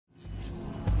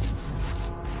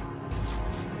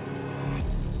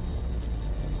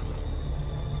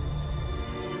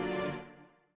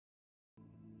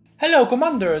Hello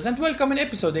Commanders and welcome in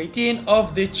episode 18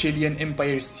 of the Chilean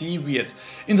Empire series.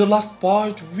 In the last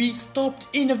part we stopped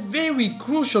in a very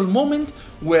crucial moment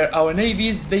where our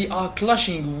navies they are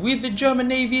clashing with the German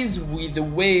navies with the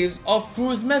waves of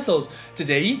cruise missiles.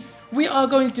 Today we are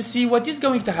going to see what is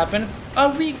going to happen.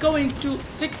 Are we going to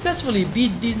successfully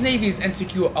beat these navies and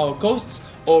secure our coasts,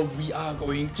 or we are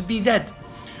going to be dead?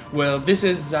 Well, this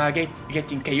is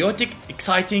getting chaotic,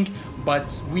 exciting,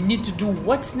 but we need to do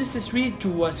what's necessary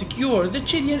to secure the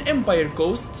Chilean Empire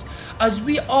coasts, as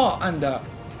we are under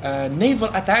naval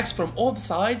attacks from all the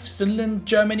sides. Finland,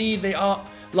 Germany, they are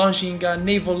launching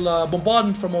naval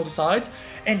bombardment from all the sides.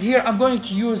 And here I'm going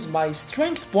to use my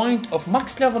strength point of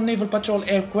max level naval patrol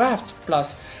aircrafts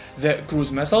plus the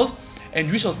cruise missiles,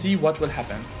 and we shall see what will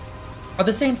happen. At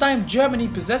the same time, Germany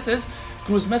possesses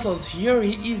cruise missiles. Here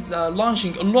he is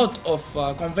launching a lot of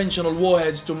conventional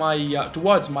warheads to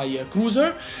towards my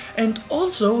cruiser, and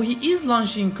also he is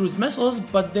launching cruise missiles,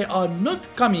 but they are not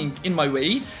coming in my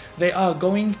way, they are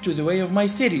going to the way of my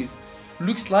cities.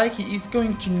 Looks like he is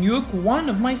going to nuke one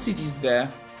of my cities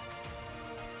there.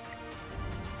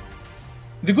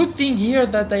 The good thing here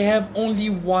that I have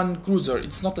only one cruiser,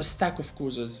 it's not a stack of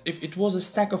cruisers. If it was a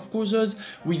stack of cruisers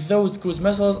with those cruise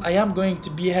missiles, I am going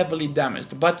to be heavily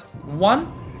damaged. But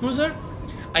one cruiser,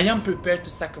 I am prepared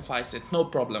to sacrifice it, no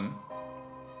problem.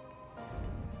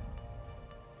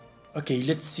 Okay,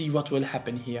 let's see what will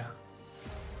happen here.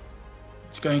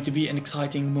 It's going to be an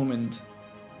exciting moment.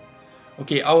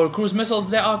 Okay, our cruise missiles,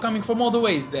 they are coming from all the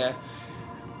ways there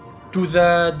to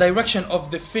the direction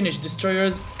of the Finnish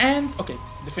destroyers, and okay,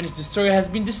 the Finnish destroyer has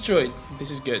been destroyed.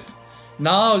 This is good.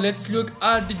 Now let's look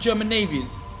at the German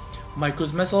navies. My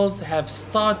cruise missiles have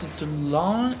started to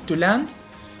land.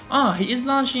 He is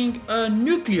launching a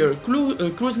nuclear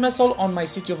cruise missile on my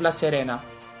city of La Serena.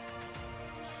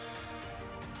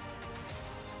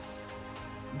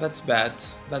 That's bad.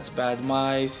 That's bad.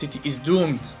 My city is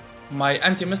doomed. My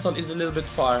anti-missile is a little bit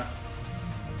far.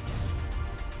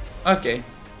 Okay.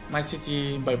 My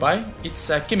city, bye-bye. It's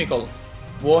a chemical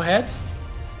warhead.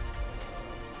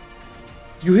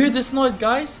 You hear this noise,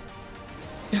 guys?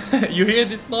 You hear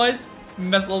this noise?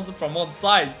 Missiles from all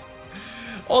sides.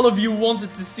 All of you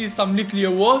wanted to see some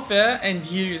nuclear warfare, and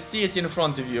here you see it in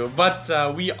front of you. But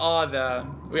we are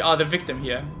the victim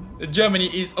here. Germany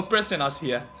is oppressing us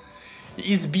here.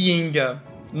 He is being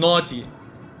naughty.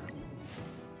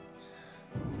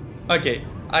 Okay.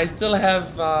 I still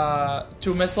have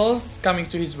two missiles coming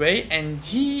to his way, and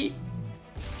he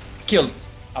killed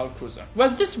our cruiser. Well,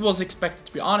 this was expected,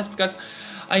 to be honest, because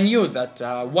I knew that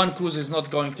one cruiser is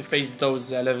not going to face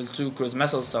those level 2 cruise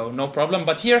missiles, so no problem.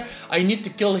 But here I need to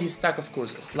kill his stack of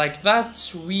cruisers. Like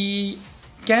that we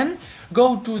can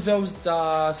go to those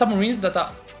submarines that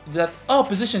are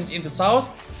positioned in the south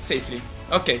safely.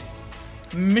 Okay,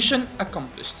 mission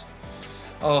accomplished.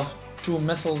 Oh, two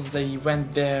missiles, they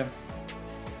went there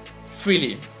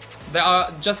freely. They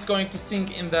are just going to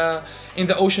sink in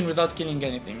the ocean without killing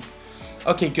anything.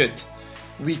 Okay, good.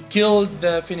 We killed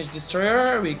the Finnish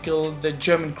destroyer, we killed the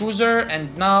German cruiser,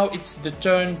 and now it's the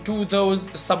turn to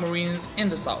those submarines in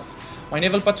the south. My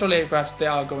naval patrol aircrafts, they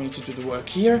are going to do the work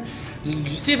here.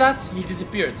 You see that? He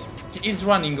disappeared. He is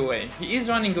running away. He is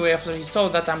running away after he saw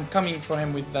that I'm coming for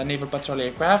him with the naval patrol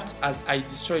aircrafts as I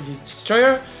destroyed his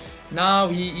destroyer. Now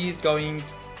he is going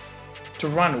to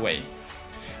run away.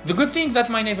 The good thing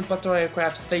that my naval patrol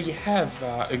aircrafts, they have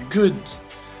a good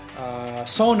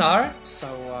sonar, so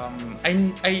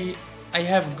I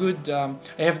have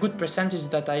good percentage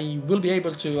that I will be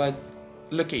able to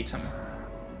locate him.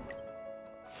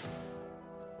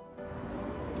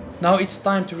 Now it's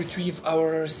time to retrieve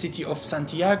our city of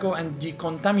Santiago and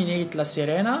decontaminate La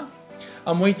Serena.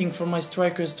 I'm waiting for my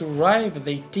strikers to arrive.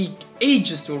 They take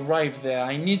ages to arrive there.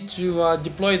 I need to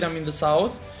deploy them in the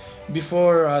south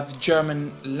before the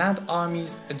German land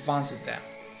armies advances there.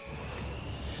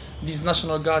 These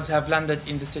National Guards have landed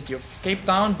in the city of Cape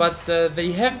Town, but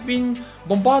they have been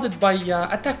bombarded by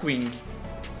attack wing.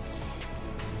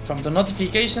 From the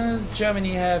notifications,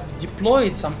 Germany have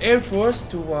deployed some air force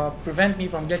to prevent me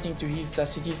from getting to his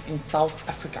cities in South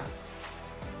Africa.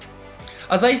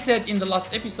 As I said in the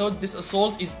last episode, this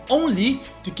assault is only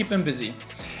to keep him busy.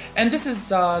 And this is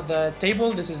the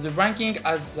table, this is the ranking,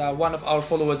 as one of our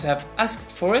followers have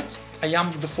asked for it. I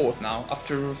am the 4th now,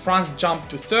 after France jumped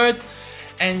to 3rd,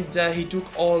 and he took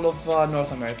all of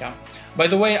North America. By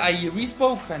the way, I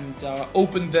respoke and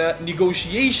opened the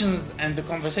negotiations and the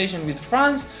conversation with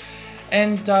France,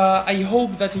 and I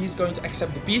hope that he is going to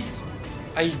accept the peace.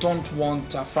 I don't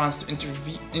want France to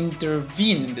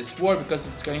intervene in this war, because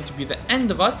it's going to be the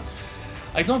end of us.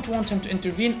 I don't want him to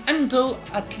intervene until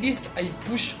at least I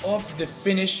push off the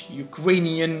Finnish,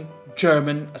 Ukrainian,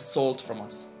 German assault from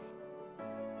us.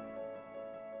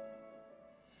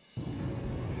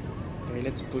 Okay,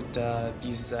 let's put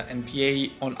these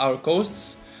NPA on our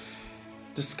coasts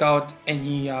to scout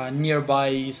any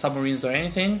nearby submarines or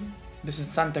anything. This is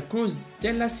Santa Cruz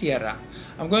de la Sierra.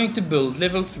 I'm going to build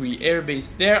level 3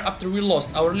 airbase there after we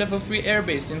lost our level 3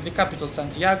 airbase in the capital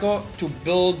Santiago to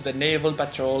build the naval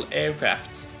patrol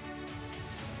aircrafts.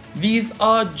 These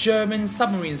are German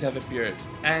submarines have appeared,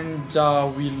 and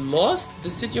we lost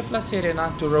the city of La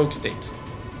Serena to Rogue State.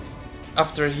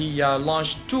 After he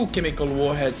launched 2 chemical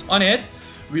warheads on it,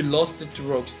 we lost it to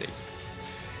Rogue State.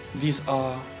 These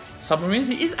are submarines.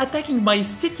 He is attacking my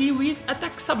city with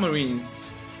attack submarines.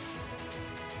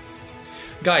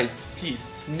 Guys,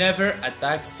 please never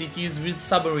attack cities with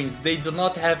submarines. They do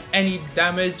not have any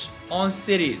damage on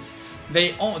cities.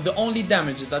 The only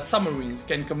damage that submarines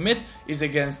can commit is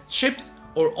against ships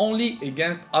or only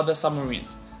against other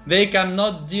submarines. They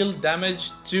cannot deal damage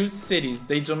to cities.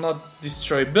 They do not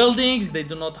destroy buildings. They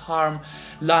do not harm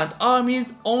land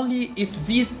armies. Only if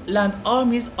these land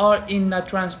armies are in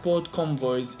transport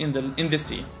convoys in the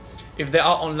sea. If they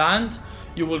are on land,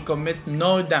 you will commit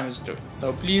no damage to it.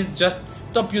 So please just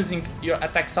stop using your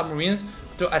attack submarines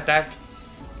to attack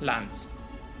land.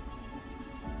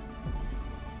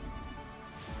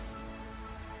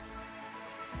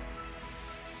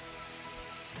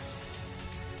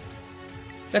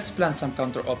 Let's plant some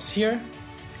counter ops here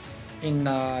in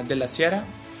De La Sierra.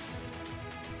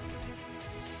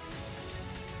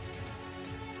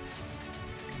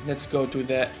 Let's go to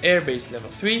the airbase level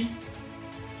 3.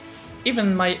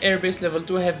 Even my airbase level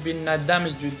 2 have been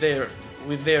damaged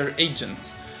with their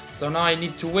agents. So now I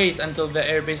need to wait until the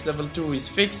airbase level 2 is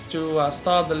fixed to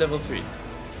start the level 3.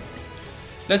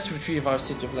 Let's retrieve our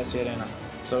city of La Serena.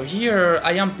 So here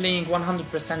I am playing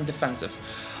 100% defensive.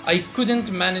 I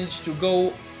couldn't manage to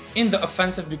go in the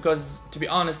offensive because, to be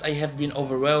honest, I have been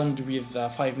overwhelmed with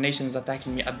 5 nations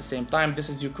attacking me at the same time. This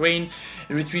is Ukraine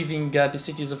retrieving the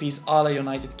cities of his ally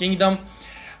United Kingdom.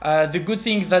 The good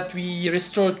thing that we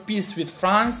restored peace with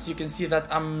France. You can see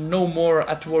that I'm no more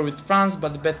at war with France,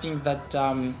 but the bad thing that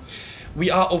we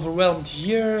are overwhelmed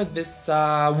here. This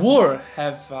war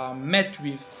have met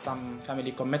with some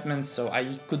family commitments, so I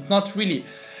could not really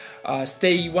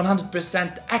stay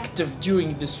 100% active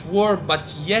during this war,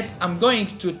 but yet I'm going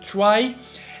to try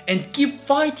and keep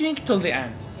fighting till the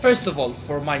end. First of all,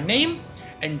 for my name,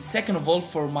 and second of all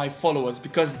for my followers,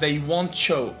 because they want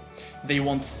show. They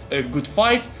want a good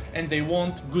fight and they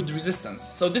want good resistance.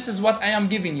 So this is what I am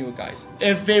giving you guys.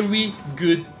 A very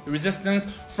good resistance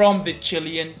from the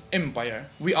Chilean Empire.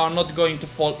 We are not going to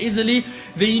fall easily.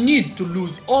 They need to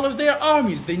lose all of their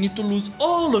armies. They need to lose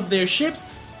all of their ships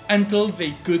until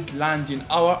they could land in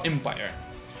our empire.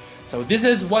 So this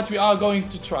is what we are going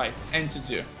to try and to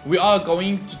do. We are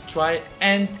going to try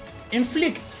and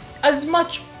inflict as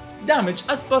much damage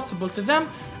as possible to them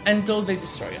until they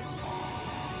destroy us.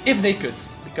 If they could,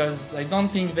 because I don't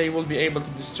think they will be able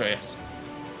to destroy us.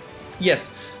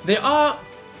 Yes, they are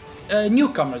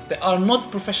newcomers, they are not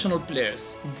professional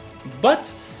players,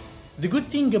 but the good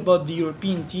thing about the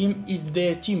European team is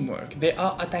their teamwork. They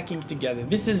are attacking together.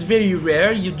 This is very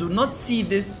rare. You do not see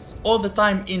this all the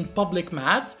time in public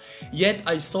maps, yet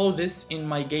I saw this in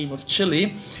my game of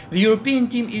Chile. The European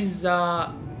team is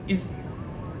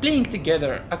playing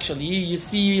together. Actually, you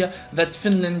see that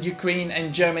Finland, Ukraine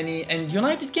and Germany and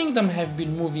United Kingdom have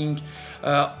been moving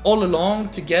all along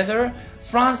together.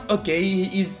 France, okay,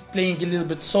 he is playing a little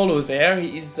bit solo there.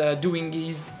 He is doing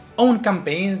his own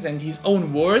campaigns and his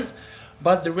own wars,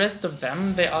 but the rest of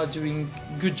them, they are doing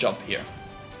good job here.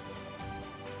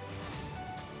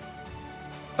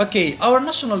 Okay, our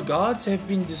national guards have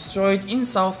been destroyed in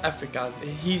South Africa.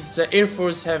 His air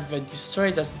force have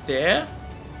destroyed us there.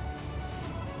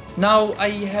 Now I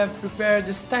have prepared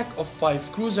a stack of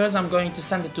 5 cruisers. I'm going to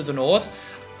send it to the north.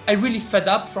 I really fed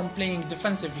up from playing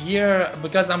defensive here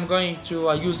because I'm going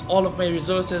to use all of my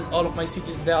resources, all of my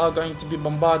cities, they are going to be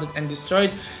bombarded and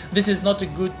destroyed. This is not a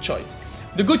good choice.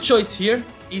 The good choice here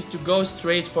is to go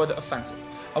straight for the offensive.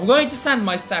 I'm going to send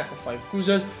my stack of 5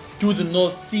 cruisers to the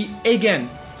North Sea again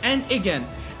and again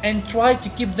and try to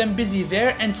keep them busy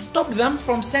there and stop them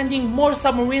from sending more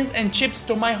submarines and ships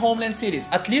to my homeland cities.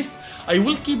 At least I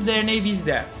will keep their navies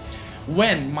there.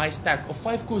 When my stack of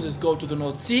 5 cruisers go to the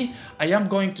North Sea, I am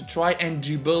going to try and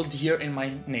rebuild here in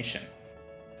my nation.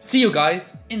 See you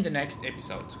guys in the next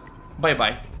episode. Bye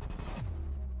bye.